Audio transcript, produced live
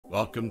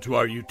Welcome to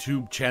our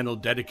YouTube channel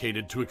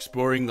dedicated to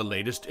exploring the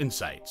latest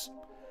insights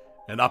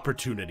and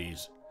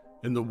opportunities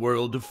in the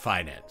world of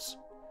finance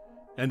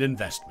and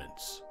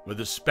investments, with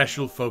a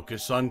special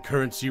focus on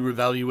currency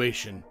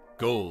revaluation,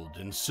 gold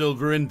and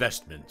silver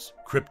investments,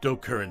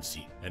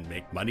 cryptocurrency, and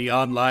make money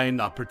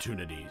online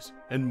opportunities,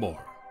 and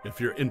more.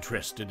 If you're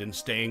interested in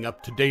staying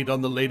up to date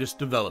on the latest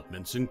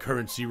developments in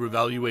currency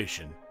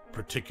revaluation,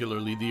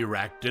 particularly the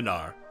Iraqi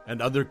Dinar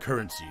and other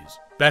currencies,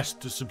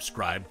 best to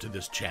subscribe to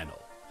this channel.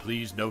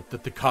 Please note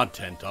that the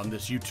content on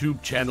this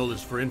YouTube channel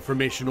is for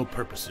informational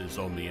purposes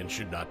only and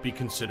should not be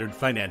considered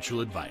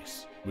financial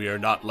advice. We are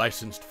not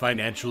licensed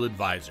financial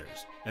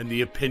advisors, and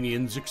the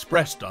opinions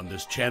expressed on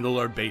this channel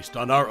are based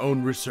on our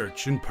own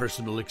research and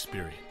personal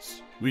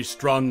experience. We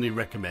strongly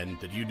recommend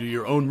that you do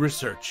your own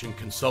research and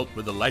consult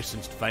with a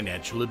licensed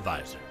financial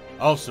advisor.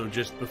 Also,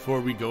 just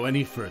before we go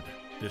any further,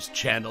 this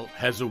channel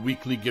has a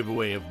weekly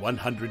giveaway of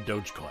 100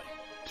 Dogecoin.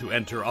 To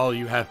enter, all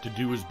you have to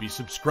do is be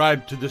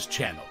subscribed to this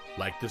channel,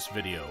 like this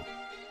video,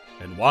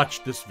 and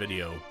watch this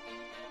video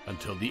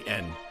until the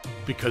end,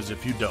 because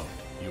if you don't,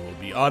 you will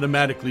be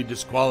automatically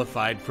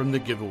disqualified from the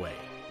giveaway.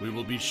 We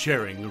will be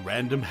sharing the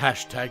random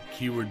hashtag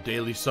keyword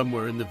daily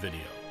somewhere in the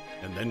video,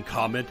 and then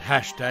comment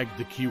hashtag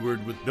the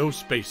keyword with no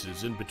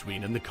spaces in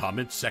between in the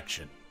comments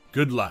section.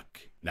 Good luck.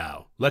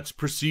 Now, let's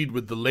proceed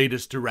with the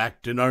latest Iraqi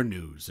Dinar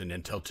news and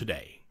intel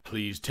today.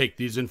 Please take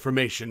these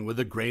information with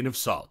a grain of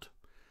salt,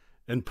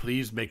 and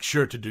please make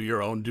sure to do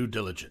your own due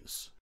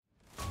diligence.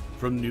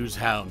 From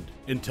Newshound,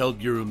 Intel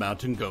Guru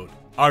Mountain Goat,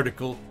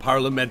 article,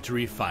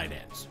 Parliamentary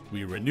Finance.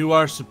 We renew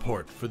our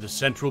support for the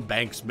central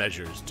bank's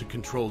measures to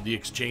control the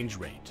exchange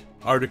rate.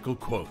 Article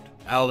quote,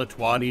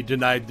 Al-Atwani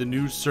denied the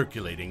news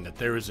circulating that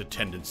there is a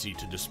tendency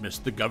to dismiss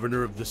the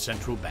governor of the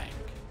central bank.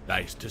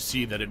 Nice to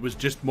see that it was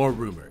just more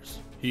rumors.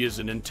 He is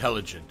an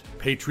intelligent,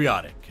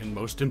 patriotic, and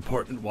most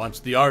important wants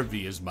the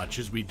RV as much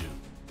as we do.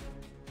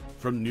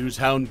 From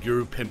Newshound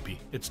Guru Pimpy,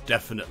 it's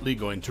definitely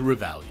going to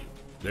ReValue.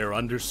 They're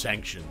under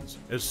sanctions.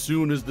 As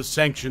soon as the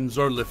sanctions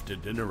are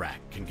lifted and Iraq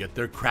can get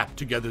their crap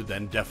together,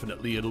 then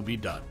definitely it'll be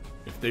done.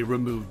 If they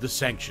remove the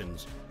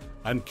sanctions,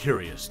 I'm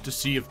curious to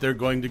see if they're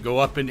going to go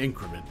up in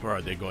increment, or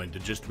are they going to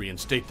just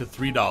reinstate the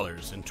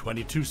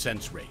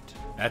 $3.22 rate.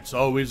 That's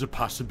always a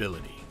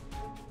possibility.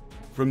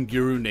 From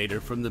Guru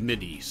Nader from the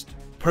Mideast,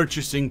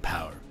 purchasing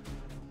power.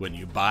 When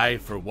you buy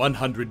for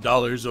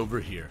 $100 over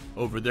here,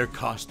 over there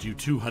cost you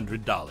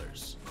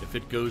 $200. If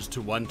it goes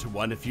to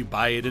 1-to-1, if you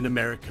buy it in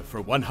America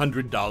for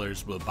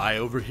 $100, we'll buy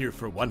over here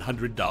for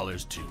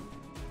 $100 too.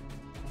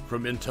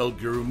 From Intel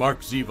Guru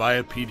Mark Z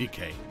via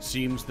PDK,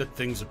 seems that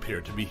things appear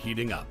to be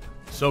heating up.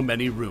 So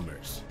many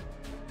rumors.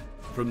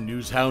 From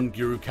Newshound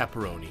Guru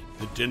Caparoni,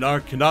 the dinar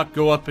cannot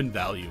go up in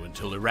value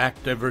until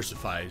Iraq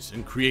diversifies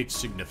and creates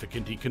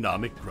significant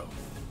economic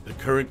growth. The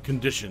current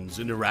conditions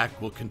in Iraq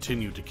will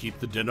continue to keep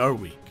the dinar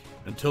weak.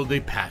 Until they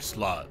pass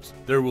laws,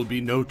 there will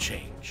be no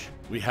change.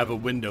 We have a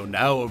window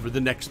now over the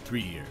next 3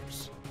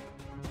 years.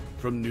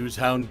 From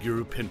Newshound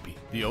Guru Pimpy,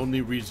 the only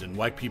reason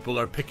why people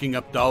are picking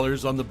up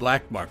dollars on the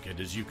black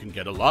market is you can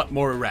get a lot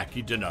more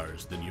Iraqi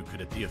dinars than you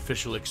could at the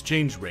official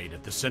exchange rate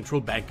at the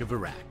Central Bank of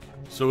Iraq.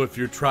 So if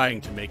you're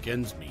trying to make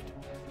ends meet,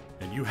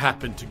 and you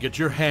happen to get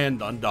your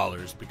hand on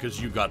dollars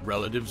because you got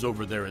relatives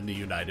over there in the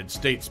United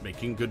States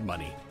making good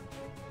money,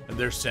 and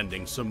they're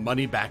sending some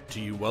money back to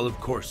you, well, of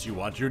course you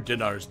want your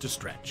dinars to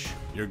stretch.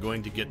 You're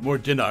going to get more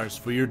dinars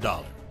for your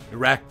dollar.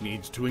 Iraq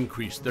needs to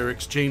increase their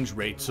exchange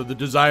rate so the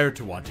desire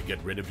to want to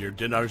get rid of your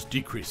dinars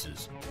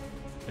decreases,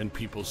 and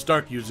people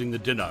start using the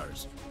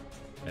dinars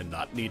and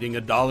not needing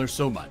a dollar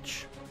so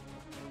much.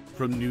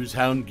 From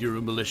Newshound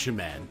Guru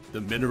Militiaman,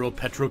 the Mineral,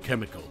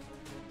 Petrochemical,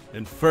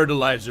 and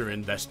Fertilizer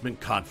Investment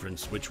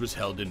Conference, which was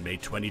held in May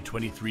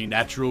 2023.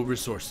 Natural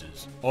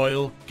resources,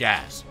 oil,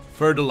 gas,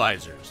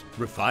 fertilizers,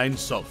 refined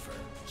sulfur.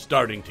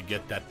 Starting to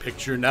get that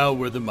picture now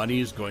where the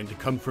money is going to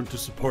come from to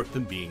support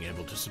them being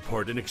able to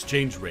support an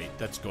exchange rate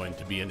that's going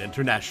to be an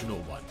international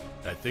one.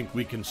 I think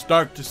we can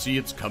start to see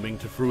it's coming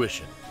to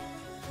fruition.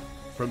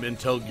 From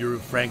Intel Guru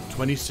Frank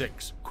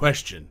 26,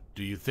 question,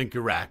 do you think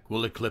Iraq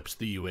will eclipse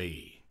the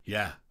UAE?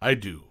 Yeah, I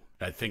do.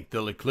 I think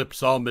they'll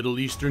eclipse all Middle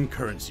Eastern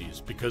currencies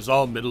because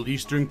all Middle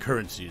Eastern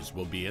currencies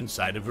will be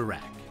inside of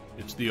Iraq.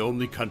 It's the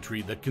only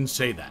country that can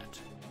say that.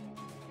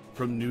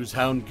 From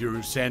Newshound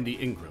Guru Sandy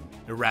Ingram,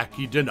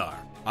 Iraqi Dinar,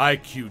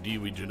 IQD.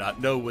 We do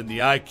not know when the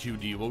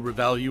IQD will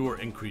revalue or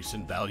increase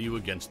in value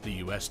against the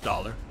US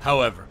dollar.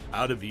 However,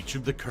 out of each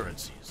of the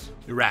currencies,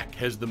 Iraq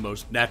has the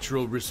most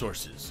natural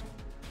resources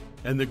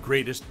and the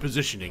greatest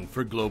positioning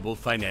for global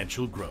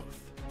financial growth.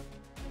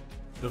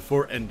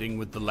 Before ending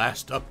with the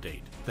last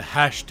update, the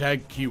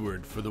hashtag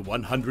keyword for the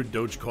 100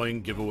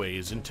 Dogecoin giveaway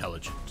is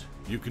intelligent.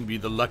 You can be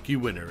the lucky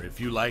winner if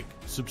you like,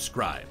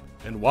 subscribe,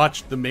 and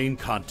watch the main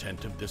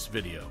content of this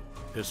video.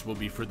 This will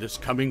be for this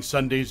coming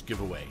Sunday's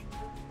giveaway,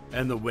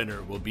 and the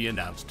winner will be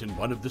announced in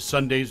one of the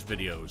Sunday's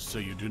videos, so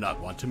you do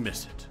not want to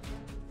miss it.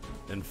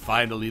 And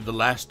finally, the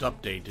last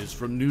update is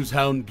from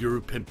Newshound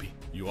Guru Pimpy.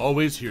 You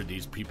always hear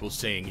these people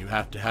saying you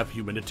have to have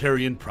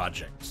humanitarian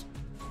projects.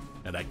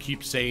 And I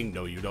keep saying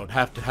no, you don't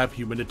have to have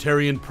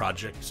humanitarian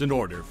projects in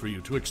order for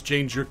you to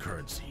exchange your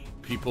currency.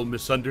 People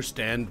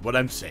misunderstand what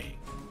I'm saying.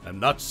 I'm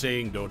not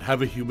saying don't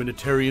have a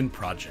humanitarian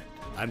project.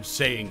 I'm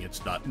saying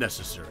it's not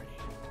necessary.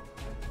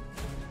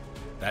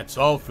 That's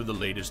all for the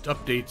latest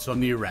updates on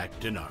the Iraqi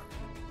Dinar.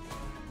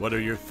 What are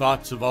your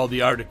thoughts of all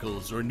the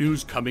articles or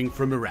news coming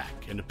from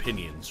Iraq and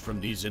opinions from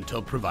these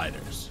intel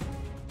providers?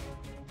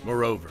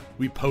 Moreover,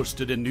 we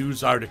posted a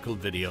news article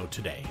video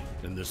today.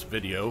 In this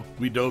video,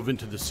 we dove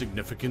into the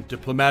significant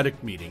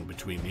diplomatic meeting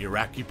between the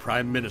Iraqi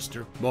Prime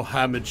Minister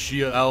Mohammed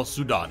Shia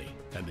al-Sudani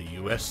and the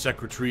U.S.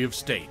 Secretary of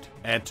State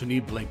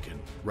Antony Blinken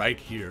right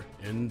here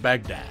in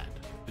Baghdad.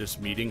 This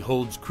meeting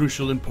holds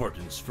crucial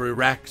importance for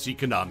Iraq's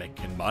economic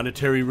and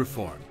monetary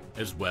reform,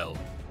 as well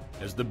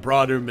as the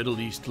broader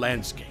Middle East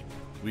landscape.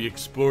 We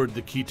explored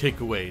the key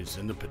takeaways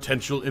and the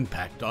potential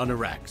impact on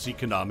Iraq's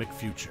economic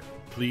future.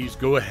 Please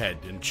go ahead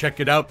and check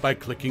it out by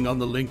clicking on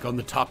the link on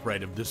the top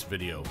right of this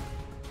video,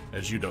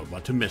 as you don't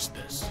want to miss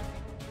this.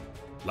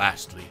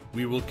 Lastly,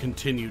 we will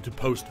continue to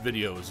post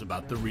videos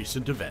about the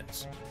recent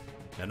events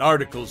and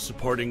articles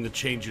supporting the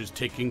changes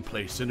taking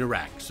place in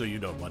Iraq, so you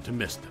don't want to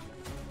miss them.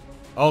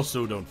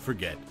 Also, don't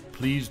forget,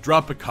 please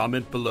drop a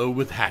comment below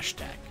with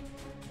hashtag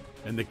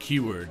and the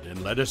keyword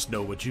and let us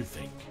know what you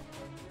think.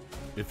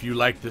 If you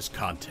like this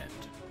content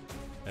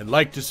and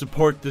like to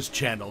support this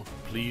channel,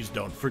 please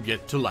don't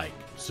forget to like,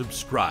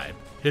 subscribe,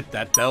 hit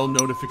that bell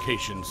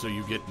notification so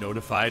you get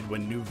notified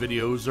when new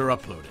videos are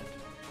uploaded.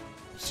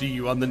 See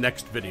you on the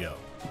next video.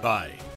 Bye.